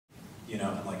You know,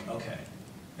 I'm like, okay,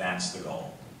 that's the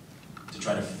goal. To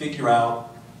try to figure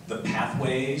out the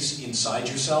pathways inside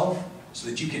yourself so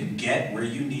that you can get where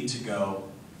you need to go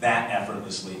that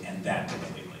effortlessly and that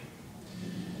completely.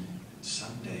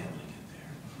 Someday I'm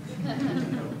gonna get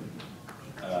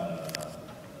there.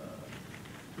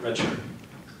 Red shirt.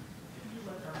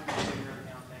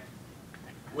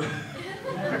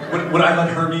 Would I let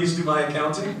Hermes do my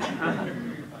accounting?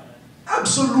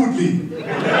 Absolutely!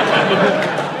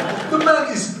 The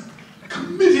man is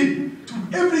committed to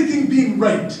everything being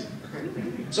right.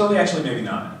 So actually, maybe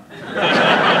not.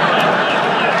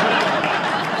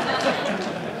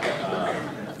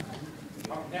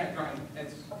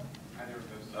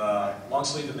 Long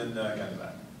sleeve and then guy in the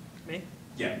back. Me?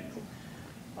 Yeah.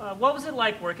 What was it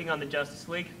like working on the Justice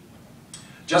League?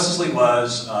 Justice League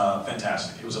was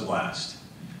fantastic. It was a blast.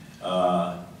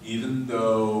 Even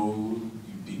though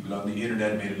people on the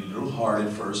internet made it a little hard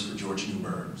at first for George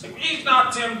Newbern. It's like, he's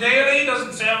not Tim Daly, he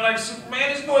doesn't sound like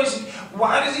Superman, his voice,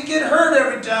 why does he get hurt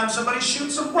every time somebody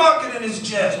shoots a rocket in his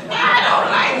chest? I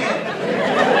don't like it.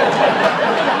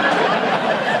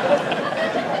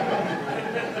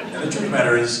 And the truth of the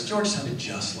matter is, George sounded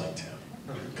just like Tim.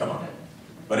 Come on.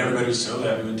 But everybody was so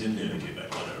happy when Tim Daly came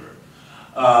back, whatever.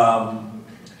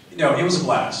 No, it was a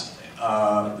blast.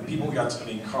 The people we got to, I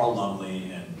mean, Carl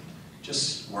Lumley and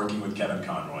just working with Kevin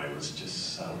Conroy was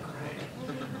just so great.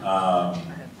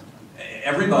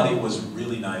 Everybody was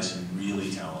really nice and really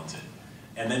talented.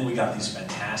 And then we got these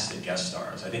fantastic guest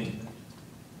stars. I think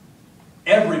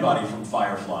everybody from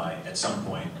Firefly at some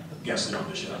point guested on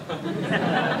the show.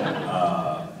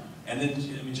 And then,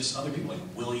 I mean, just other people like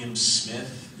William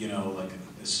Smith, you know, like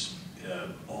this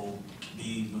old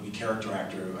B-movie character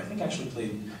actor, I think actually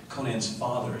played Conan's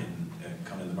father in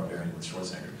Conan the Barbarian with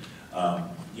Schwarzenegger.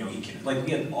 You know, like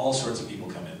we had all sorts of people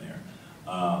come in there.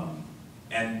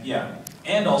 And yeah,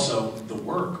 and also the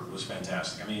work was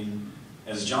fantastic. I mean,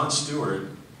 as Jon Stewart,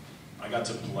 I got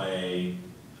to play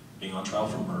being on trial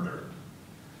for murder,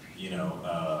 you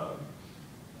know,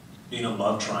 being a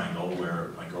love triangle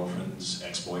where my girlfriend's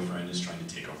ex-boyfriend is trying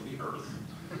to take over the earth,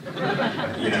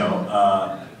 you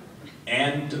know,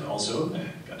 and also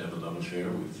got to have a love affair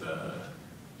with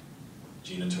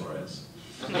Gina Torres.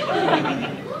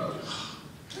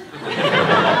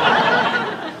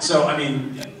 So, I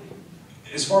mean,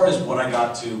 as far as what I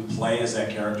got to play as that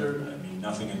character, I mean,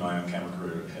 nothing in my on-camera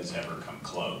career has ever come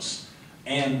close.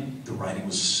 And the writing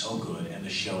was so good, and the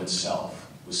show itself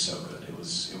was so good. It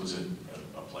was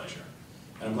a pleasure.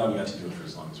 And I'm glad we got to do it for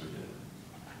as long as we did.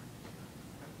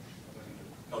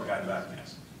 Oh, the guy in the back,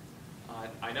 yes.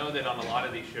 I know that on a lot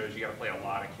of these shows, you got to play a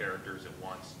lot of characters at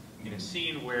once. In a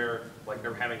scene where, like,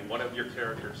 they're having one of your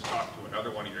characters talk to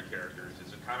another one of your characters,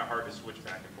 is it kind of hard to switch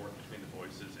back and forth between the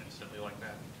voices instantly like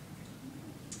that?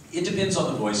 It depends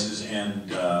on the voices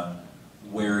and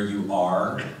where you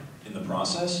are in the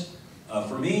process.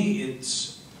 For me,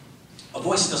 it's a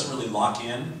voice doesn't really lock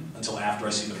in until after I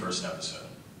see the first episode.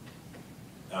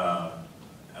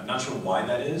 I'm not sure why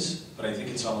that is, but I think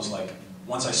it's almost like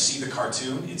once I see the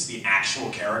cartoon, it's the actual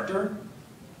character,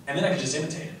 and then I can just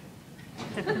imitate it.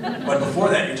 But before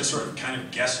that, you're just sort of kind of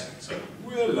guessing. It's like,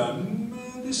 well, I'm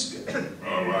this guy.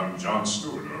 Oh, I'm Jon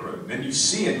Stewart, all right. Then you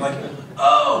see it like,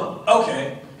 oh,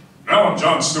 okay. Now I'm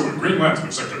Jon Stewart, Green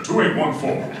Lantern, Sector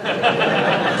 2814.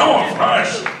 Come on,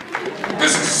 Flash.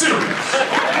 This is serious.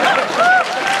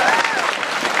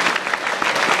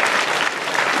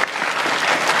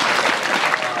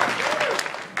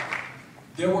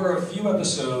 There were a few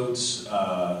episodes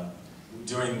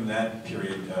during that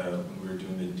period when we were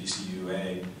doing the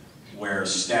DCUA where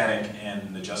Static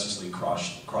and the Justice League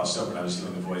crossed over, and I was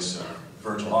doing the voice of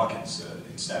Virgil Hawkins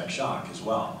in Static Shock as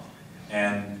well.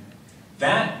 And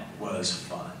that was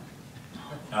fun.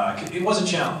 It was a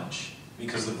challenge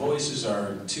because the voices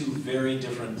are two very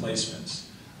different placements.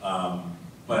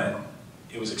 But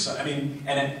it was exciting. I mean,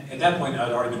 and at that point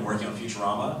I'd already been working on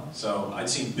Futurama, so I'd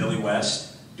seen Billy West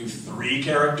do 3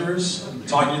 characters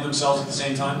talking to themselves at the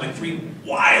same time, like 3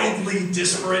 wildly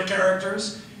disparate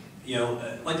characters. You know,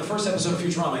 like the first episode of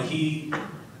Futurama,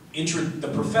 the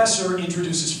professor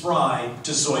introduces Fry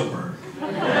to Zoidberg.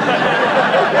 You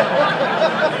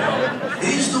know,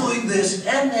 he's doing this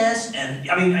and this, and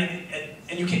I mean,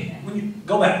 and you can't, when you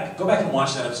go back and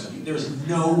watch that episode, there's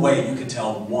no way you can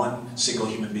tell one single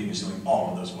human being is doing all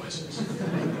of those voices.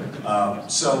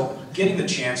 So getting the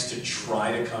chance to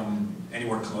try to come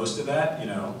anywhere close to that, you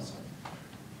know.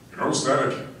 You know,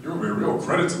 Static, you'll be a real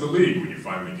credit to the league when you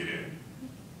finally get in.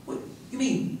 What, you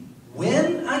mean,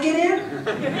 when I get in?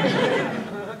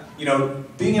 You know,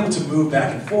 being able to move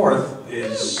back and forth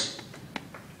it's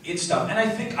tough. And I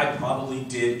think I probably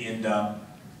did end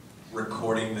up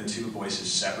recording the two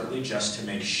voices separately just to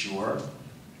make sure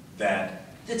that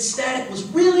Static was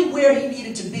really where he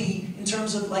needed to be in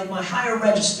terms of like my higher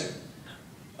register.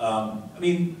 I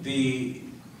mean, the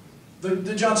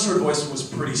Jon Stewart voice was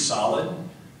pretty solid.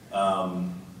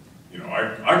 You know,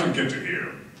 I can get to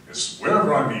here. It's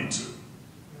wherever I need to.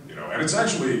 You know, and it's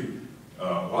actually, a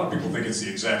lot of people think it's the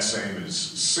exact same as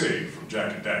Sig from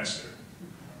Jack and Daxter.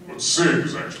 But Sig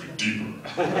is actually deeper.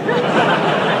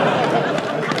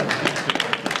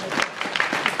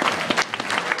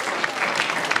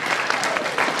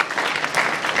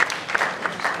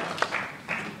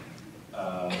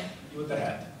 You with the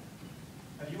hat.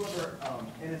 Have you ever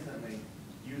innocently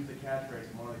used the catchphrase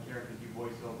from one of the characters you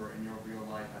voice over in your real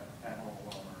life at home,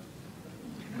 LaMarr?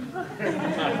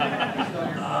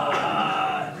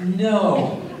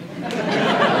 No.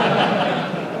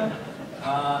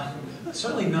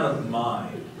 Certainly none of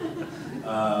mine.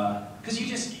 Because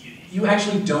you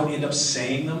actually don't end up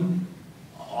saying them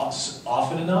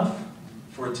often enough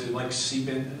for it to like seep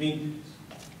in. I mean,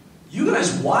 you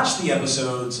guys watch the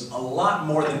episodes a lot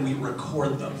more than we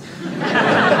record them.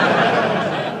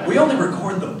 We only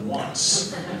record them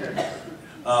once.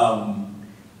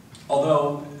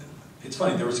 Although, it's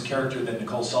funny, there was a character that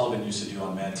Nicole Sullivan used to do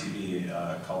on Mad TV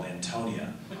called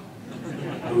Antonia,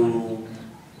 who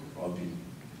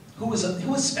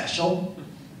was special.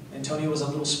 Antonia was a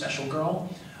little special girl.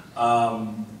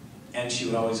 And she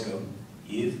would always go,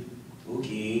 "Eve,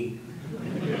 okay."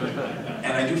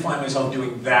 And I do find myself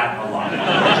doing that a lot.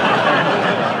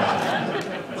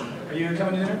 Are you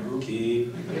coming in there? Okay.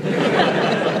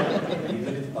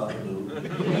 Even if Buckaloo.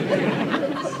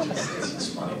 It's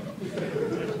just funny.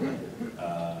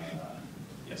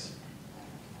 Yes.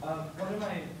 One of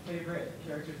my favorite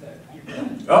characters that you've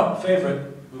done. Oh,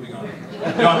 favorite. Moving on.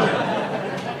 No, I'm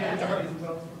kidding. Is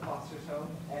Will from Foster's Home.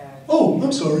 And Oh,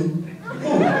 I'm sorry.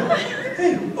 Oh,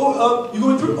 hey. Oh, you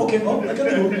going through? Okay. Oh, I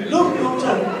gotta go. No, I'm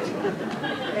sorry. I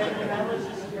was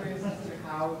just curious as to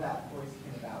how that voice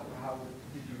came about. How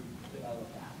did you develop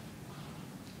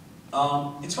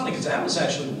that? It's funny because that was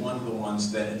actually one of the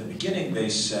ones that at the beginning they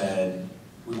said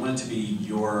we want it to be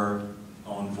your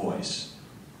own voice,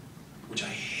 which I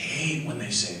hate when they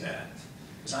say that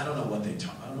because I don't know what they're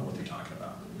talking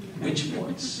about. Which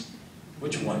voice?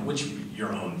 Which one? Which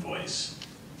your own voice?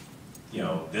 You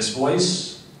know, this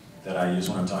voice that I use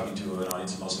when I'm talking to an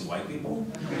audience of mostly white people?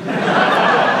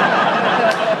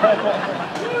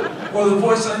 Or the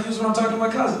voice I use when I'm talking to my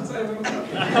cousins?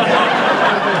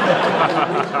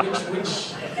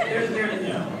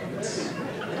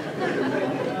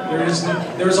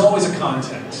 There's always a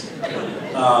context.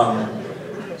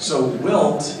 So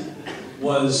Wilt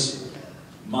was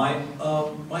my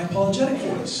apologetic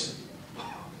voice.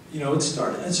 You know, it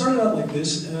started out like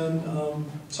this, and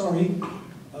sorry,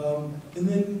 and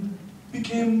then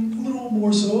became a little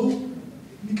more so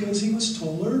because he was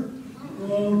taller.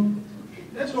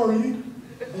 Sorry.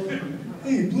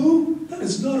 Hey, Blue, that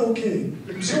is not okay.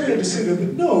 I'm sorry I had to say that,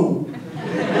 but no.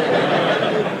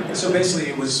 So basically,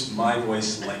 it was my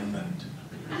voice lengthened.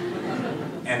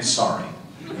 And sorry.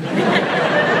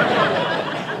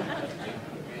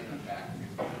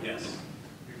 Yes.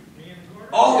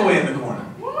 All the way in the corner.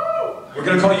 We're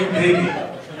going to call you Baby.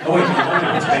 Oh, wait,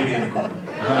 no, it's Baby in the corner.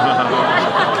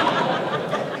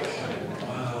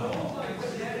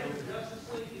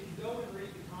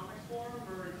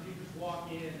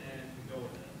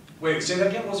 Wait, say that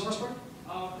again? What was the first part?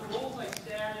 For roles like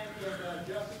Static and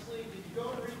Justice League, did you go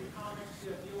and read the comics to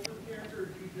feel for the character, or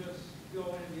did you just go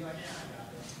in and be like, yeah, I got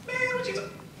this?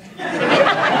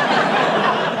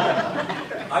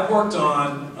 I've worked on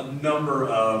a number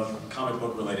of comic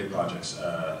book related projects.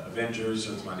 Avengers,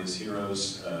 Earth Mightiest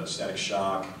Heroes, Static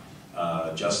Shock,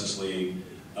 Justice League.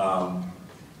 Let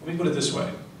me put it this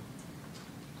way.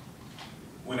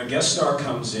 When a guest star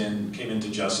came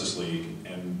into Justice League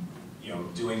and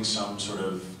doing some sort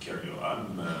of character,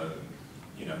 I'm,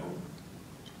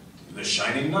 the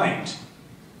Shining Knight,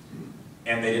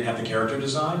 and they didn't have the character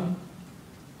design,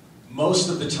 most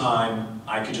of the time,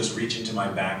 I could just reach into my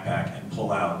backpack and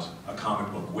pull out a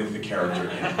comic book with the character in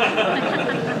it.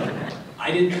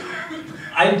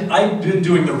 I've been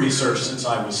doing the research since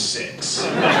I was 6.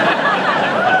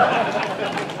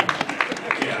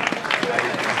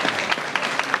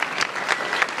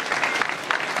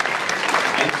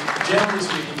 Generally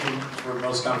speaking, for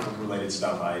most comic book related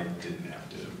stuff, I didn't have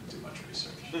to do much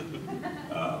research.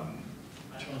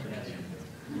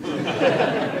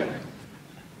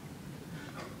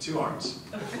 2 arms.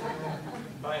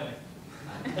 Finally.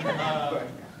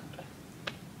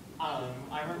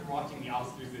 I remember watching the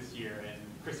Oscars this year, and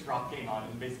Chris Rock came on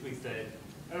and basically said,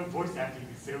 Oh, voice acting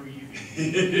is so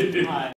easy.